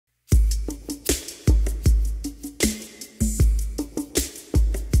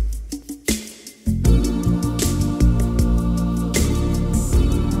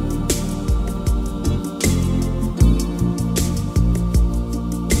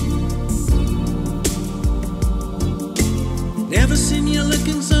Never seen you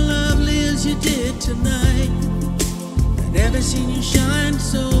looking so lovely as you did tonight. I never seen you shine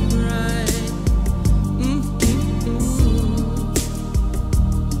so bright.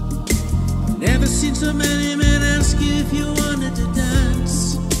 Never seen so many men ask you if you wanted to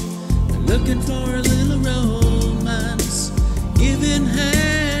dance. They're looking for a little romance, giving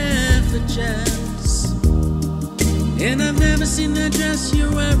half a chance. And I've never seen the dress you're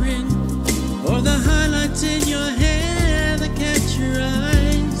wearing or the highlights in your hair that catch your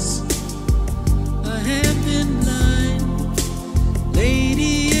eyes. I have been blind,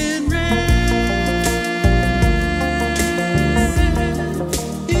 lady in red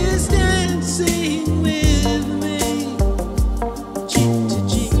is dancing with me, cheek to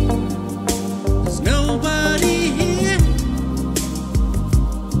cheek. There's nobody here,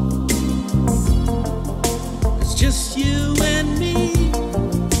 it's just you and me.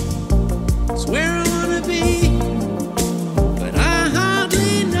 It's where I wanna be, but I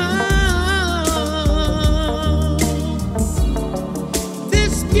hardly know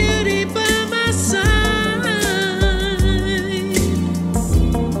this beauty by my side.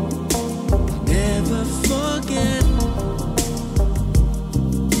 I'll never forget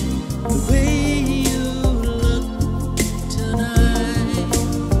the way you look tonight.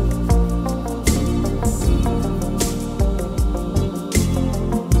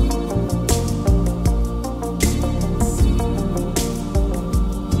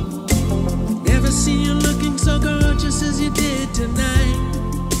 Never seen you looking so gorgeous as you did tonight.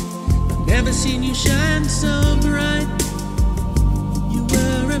 I've never seen you shine so bright. You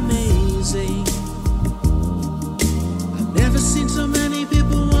were amazing. I've never seen so many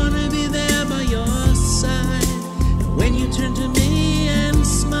people wanna be there by your side. And when you turned to me and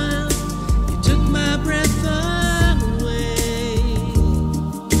smiled, you took my breath away.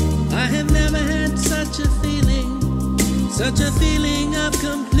 I have never had such a feeling of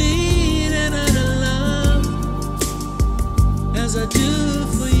complete and utter love as I do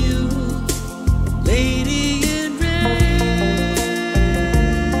for you, lady in red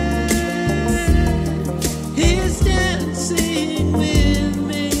is dancing with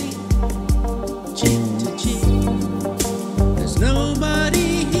me, cheek to cheek. There's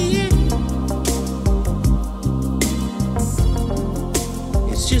nobody here,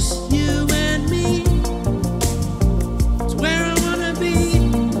 it's just you and me.